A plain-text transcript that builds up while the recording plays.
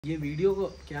ये वीडियो को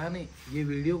क्या नहीं, ये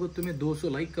वीडियो को तुम्हें 200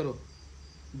 लाइक करो,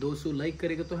 200 लाइक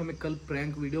करेगा तो हमें कल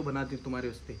प्रैंक वीडियो बनाते हैं तुम्हारे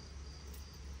उस पे।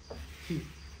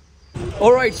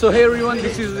 Alright, so hey everyone,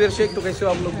 this is Uzair Sheikh. तो कैसे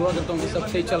हो आप लोग? दुआ करता हूँ सब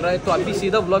सही चल रहा है। तो अभी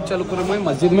सीधा व्लॉग चालू करूँगा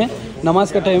मस्जिद में,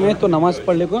 नमाज का टाइम है तो नमाज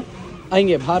पढ़ने को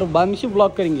आएंगे, बाहर बाद में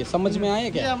व्लॉग करेंगे। समझ में आया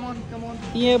क्या?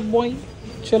 ये बॉय,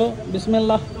 चलो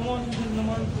बिस्मिल्लाह,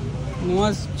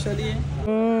 नमाज चलिए।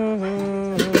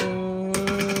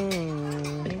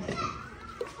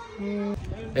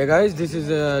 Hey guys, this is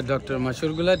Dr. Mashur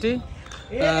Gulati,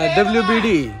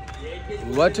 WBD.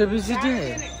 What a visit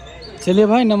है। चलिए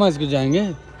भाई नमाज को जाएंगे।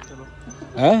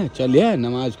 है चलिए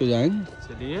नमाज को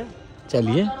जाएंगे।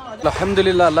 चलिए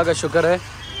अल्हम्दुलिल्लाह, अल्लाह का शुक्र है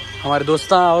हमारे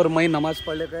दोस्ता और मैं नमाज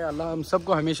पढ़ ले गए। अल्लाह हम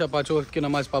सबको हमेशा 5 वक्त की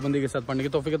नमाज पाबंदी के साथ पढ़ने की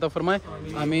तौफीक अता फरमाए,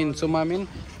 आमीन सुम्मा आमीन।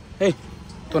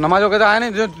 तो नमाज हो गया आए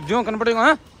नहीं जो करना पड़ेगा।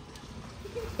 हाँ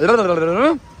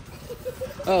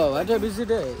व्हाट अ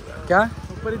विजिट है क्या?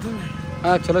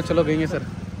 हाँ चलो चलो गएंगे सर,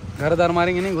 घरदार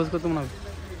मारेंगे नहीं घुस को तुम ना।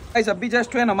 अब भी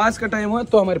जस्ट है नमाज का टाइम हुआ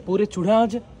तो हमारे पूरे चूढ़े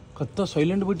आज कत्ता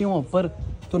साइलेंट बैठी हूँ ऊपर,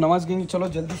 तो नमाज गएंगे। चलो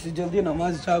जल्दी से जल्दी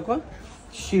नमाज जाकर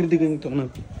शीर दिखेंगे तुम ना।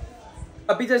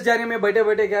 अभी जस्ट जा रही है, मैं बैठे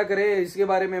बैठे क्या करे इसके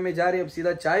बारे में हमें जा रही है अब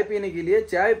सीधा चाय पीने के लिए।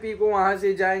 चाय पी को वहाँ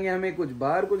से जाएंगे हमें कुछ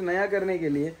बाहर कुछ नया करने के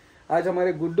लिए। आज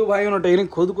हमारे गुड्डू भाई उन्होंने ठहरी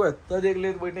खुद को इतना देख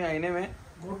ले बैठे आईने में।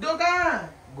 गुड्डू कहाँ?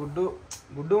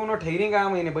 गुड्डू उन्होंने ठहरी कहाँ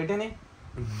महीने बैठे नहीं,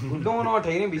 गुड्डू उन्होंने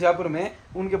ठहरी बीजापुर में,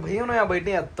 उनके भैया यहाँ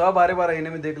बैठे हैं तब बारे बार आईने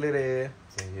में देख ले रहे हैं।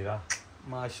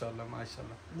 माशाल्लाह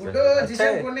माशाल्लाह।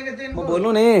 वो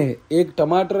बोलो नहीं, एक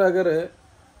टमाटर अगर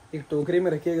एक टोकरी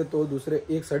में रखिएगा तो दूसरे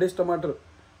एक सड़े टमाटर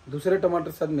दूसरे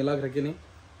टमाटर साथ मिला के रखे नहीं,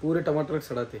 पूरे टमाटर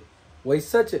सड़ाते।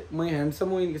 वैसा मैं हैंडसम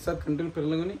हूँ इनके साथ कंटिन्यू कर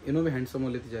लूंगा नहीं, इन्हों भी हैंडसम हो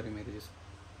लेती जा रही मेरे जैसे।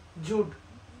 झूठ?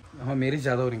 हाँ मेरी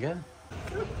ज्यादा हो रही क्या?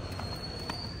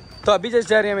 तो अभी जैसे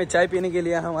जा रही है हमें चाय पीने के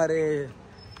लिए हमारे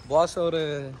बॉस और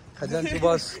खजांची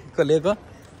बॉस को लेकर।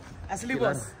 असली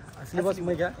बॉस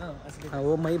मैं क्या? हाँ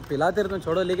वो मैं पिलाते रहता हूँ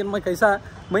छोड़ो, लेकिन मैं कैसा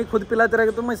मैं खुद पिलाते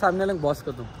रहेगा तो मैं सामने वाले बॉस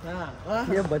को दूँ।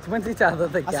 ये बचपन से चाहता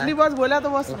था क्या? असली बॉस बोला तो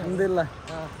बॉस अल्हम्दुलिल्लाह।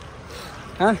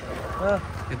 हाँ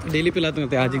डेली पिलाते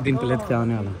हैं, आज एक दिन पिलाते क्या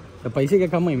होने वाला। तो पैसे क्या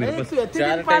कम है मेरे पास?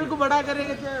 4 टाइम को बड़ा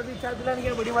करेंगे अभी चाय पिलाने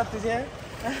की बड़ी बात तुझे है।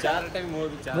 4 टाइम और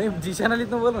भी मैं जीशान अली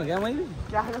तो बोल रहा हूँ क्या? मैं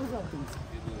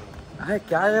क्या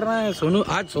क्या करना है सोनू?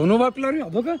 आज सोनू बाप पिला रही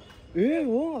हूँ का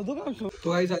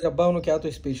तो आज अब्बा उन्होंने क्या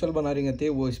तो स्पेशल बना रही थे।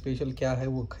 वो स्पेशल क्या है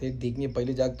वो एक देखेंगे,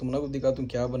 पहले जाकर तुम ना को दिखा तुम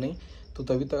क्या बनाई। तो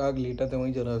तभी तक आग लेटा था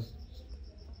वहीं, जरा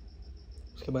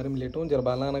उसके बारे में लेटो, जरा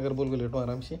बाला नगर बोल के लेटो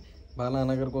आराम से। बाला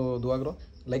नगर को दुआ करो,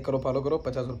 लाइक करो, फॉलो करो,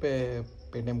 50 रुपये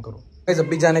पेटीएम करो। जब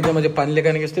भी जाने के मुझे पानी लेकर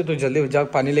आने के तो जल्दी जा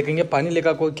पानी लेकेंगे। पानी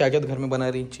लेकर कोई क्या क्या घर में बना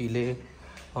रही, चीले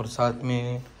और साथ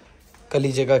में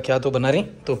कलीजे का क्या तो बना रही,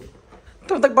 तो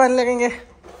तब तक पानी लगेंगे।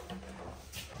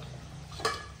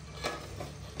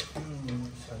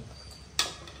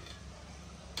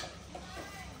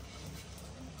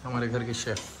 हमारे घर के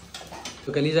शेफ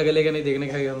तो कलीजा गले का नहीं देखने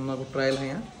का हम लोग को ट्रायल है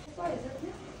यहाँ।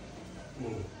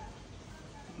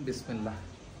 बिस्मिल्लाह।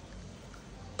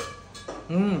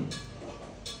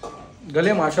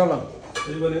 गले माशाल्लाह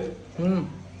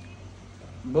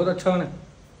बहुत अच्छा बने।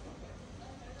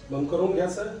 बंद करूँ क्या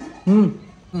सर?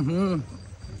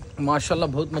 माशाल्लाह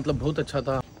बहुत मतलब बहुत अच्छा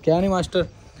था। क्या नहीं मास्टर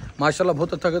माशाल्लाह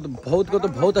बहुत अच्छा तो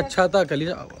बहुत अच्छा था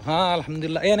कलीजा। हाँ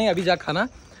अल्हम्दुलिल्लाह। ये नहीं अभी जा खाना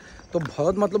तो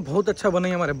बहुत मतलब बहुत अच्छा बना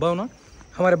है हमारे अब्बा ना।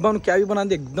 हमारे अब्बा ने क्या भी बना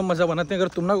दे एकदम मज़ा बनाते हैं। अगर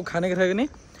तुम ना को खाने के रहेगा नहीं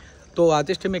तो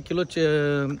आते टाइम 1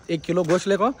 किलो गोश्त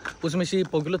लेको, उसमें से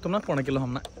 1 किलो तुम ना 1.25 किलो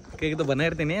हम ना क्योंकि तो बना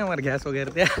रहते नहीं हमारे गैस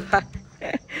वगैरह थे।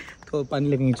 तो पानी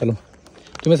लेके चलो,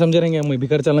 तुम्हें समझ रहेंगे मैं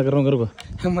भिकार चलना कर रहा हूँ घर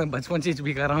को, मैं बचपन चीज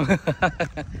भी कर रहा हूँ।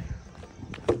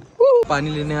 पानी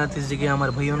लेने आते इस जगह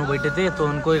हमारे भैया ने बैठे थे तो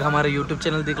उनको एक हमारा यूट्यूब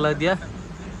चैनल दिखला दिया।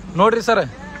 नोट रही सर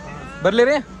भर ले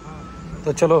रहे,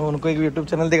 तो चलो उनको एक यूट्यूब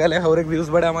चैनल दिखा ले और एक व्यूज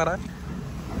बढ़ा हमारा,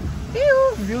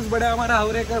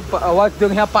 और एक आवाज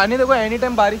देखो। यहाँ पानी देखो एनी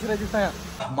टाइम बारिश रहती है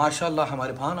यहाँ माशाल्लाह।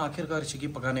 हमारे भान आखिरकार सीखी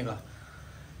पकाने का।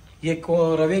 ये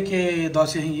रवे के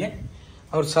डोसे हैं ये,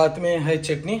 और साथ में है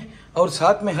चटनी और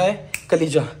साथ में है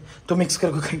कलीजा, तो मिक्स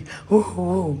करके खाएंगे।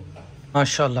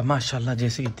 माशाल्लाह माशाल्लाह,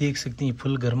 जैसे कि देख सकती हैं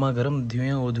फुल गर्मा गर्म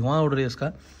धुआं उड़ रही है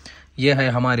इसका। ये है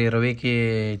हमारे रवे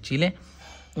के चीले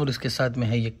और इसके साथ में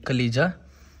है ये कलीजा।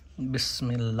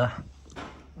 बिस्मिल्लाह।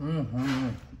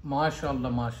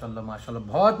 माशाल्लाह माशाल्लाह माशाल्लाह,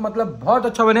 बहुत मतलब बहुत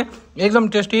अच्छा बने, एकदम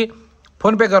टेस्टी।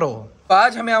 फोन पे करो।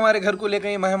 आज हमें हमारे घर को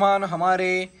लेकर मेहमान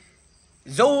हमारे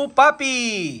जो पापी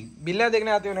बिल्लियाँ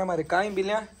देखने आते हैं हमारे। कहाँ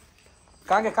बिल्लियाँ?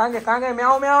 कहाँ गए?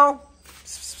 म्याओ म्याओ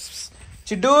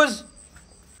चिड्डूज।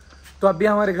 तो अभी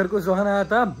हमारे घर को सोहन आया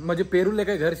था, मुझे पेरू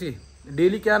लेकर घर से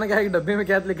डेली क्या ना क्या एक डब्बे में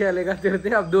क्या लेके लेकर आते रहते।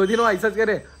 अब 2 दिन वो ऐसा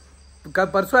करे। तो कल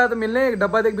परसों आया तो मिलने, एक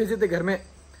डब्बा देख भेजे थे घर में।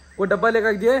 वो डब्बा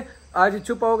लेकर दिए। आज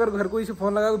चुप होकर घर को इसे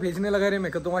फोन लगा भेजने लगा रहे।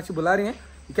 मैं तुम अच्छी बुला रही है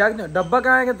क्या, डब्बा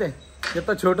कहाँ है कहते ये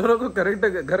तो छोटे लोग को करेक्ट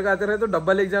घर आते रहे तो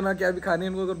डब्बा लेके जाना क्या भी खाने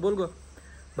इनको बोल को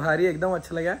भारी एकदम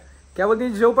अच्छा लगा। क्या बोलती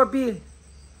है जो पपी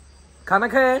खाना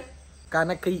खाए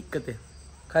खाना खाई कहते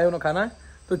खाए उन्होंने खाना।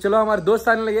 तो चलो हमारे दोस्त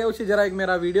आने लगे उसे जरा एक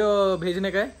मेरा वीडियो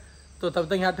भेजने का है तो तब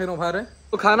तक यहाँ ठहरो बाहर है।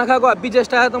 तो खाना खा को अभी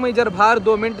जस्ट आया तो मैं इधर बाहर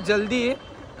 2 मिनट जल्दी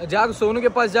जाको सोनू के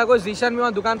पास जाको जीशान में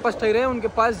वहाँ दुकान पास ठहरे उनके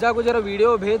पास जाको जरा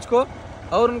वीडियो भेज को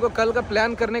और उनको कल का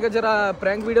प्लान करने का जरा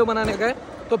प्रैंक वीडियो बनाने का है।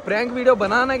 तो प्रैंक वीडियो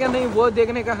बनाना क्या नहीं वो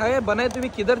देखने का है, बनाए तो भी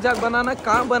किधर जाकर बनाना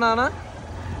कहाँ बनाना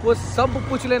वो सब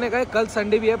पूछ लेने का है। कल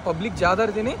संडे भी है पब्लिक ज़्यादा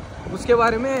रहती नहीं उसके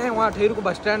बारे में वहाँ ठहर को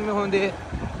बस स्टैंड में होंगे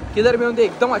किधर भी होंगे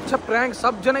एकदम अच्छा प्रैंक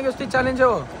सब जने के उससे चैलेंज है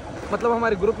वो मतलब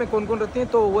हमारे ग्रुप में कौन कौन रहते हैं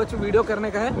तो वो वीडियो करने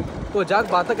का है। तो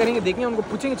जाकर बातें करेंगे देखेंगे उनको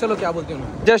पूछेंगे चलो क्या बोलते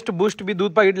हैं। जस्ट बूस्ट भी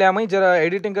दूध पैकेट ले आया मैं जरा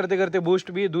एडिटिंग करते करते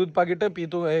बूस्ट भी दूध पैकेट पी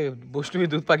तो बूस्ट भी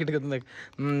दूध पैकेट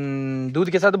दूध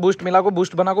के साथ बूस्ट मिला को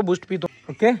बूस्ट बना को बूस्ट पी तो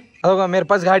ओके। होगा मेरे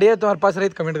पास गाड़ी है तुम्हारे पास रही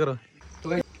कमेंट करो।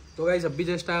 तो गाइस अभी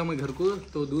जस्ट आया मैं घर को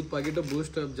तो दूध पैकेट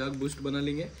बूस्ट अब जाकर बूस्ट बना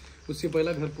लेंगे। उससे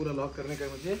पहला घर पूरा लॉक करने का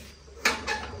है मुझे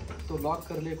तो लॉक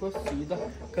कर ले को सीधा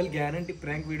कल गारंटी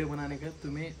प्रैंक वीडियो बनाने का।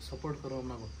 तुम्हें सपोर्ट करो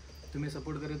अपना को तुम्हें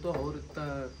सपोर्ट करे तो और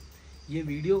ये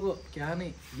वीडियो को क्या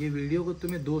नहीं ये वीडियो को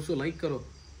तुम्हें 200 लाइक करो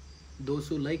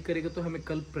 200 लाइक करेगा तो हमें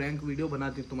कल प्रैंक वीडियो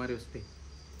बनाते तुम्हारे उस पर।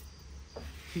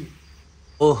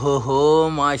 ओहो हो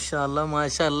माशाल्लाह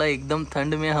माशाल्लाह एकदम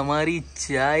ठंड में हमारी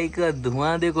चाय का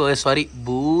धुआं देखो सॉरी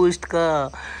बूस्ट का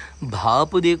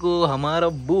भाप देखो हमारा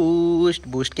बूस्ट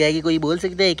बूस्ट क्या है कि कोई बोल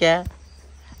सकते है क्या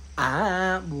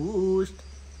बूस्ट।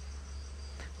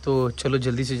 तो चलो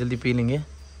जल्दी से जल्दी पी लेंगे।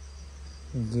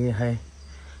 ये है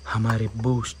हमारे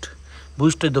boost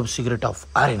boost the secret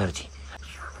of are energy.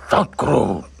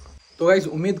 तो गाइस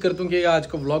उम्मीद करता हूँ कि आज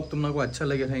का व्लॉग तुम लोगों को अच्छा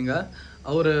लगे रहेगा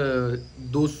और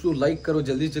 200 लाइक करो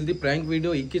जल्दी से जल्दी। प्रैंक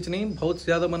वीडियो एक ही नहीं बहुत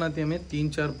ज़्यादा बनाते हैं हमें 3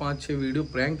 4 5 6 वीडियो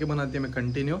प्रैंक के बनाते हैं हमें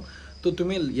कंटिन्यू। तो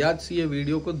तुम्हें याद से ये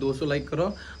वीडियो को 200 लाइक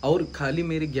करो और खाली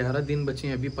मेरे 11 दिन बचे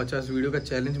हैं अभी 50 वीडियो का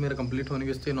चैलेंज मेरा कंप्लीट होने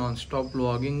के इससे नॉन स्टॉप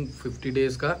व्लॉगिंग 50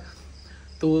 डेज़ का।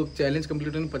 तो चैलेंज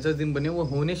कंप्लीट होने 50 दिन बने वो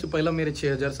होने से पहले मेरे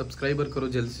 6000 सब्सक्राइबर करो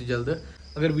जल्द से जल्द।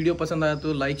 अगर वीडियो पसंद आया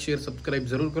तो लाइक शेयर सब्सक्राइब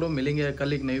जरूर करो। मिलेंगे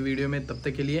कल एक नई वीडियो में तब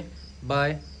तक के लिए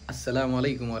बाय अस्सलाम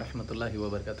वालेकुम व रहमतुल्लाहि व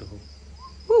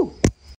बरकातुहू।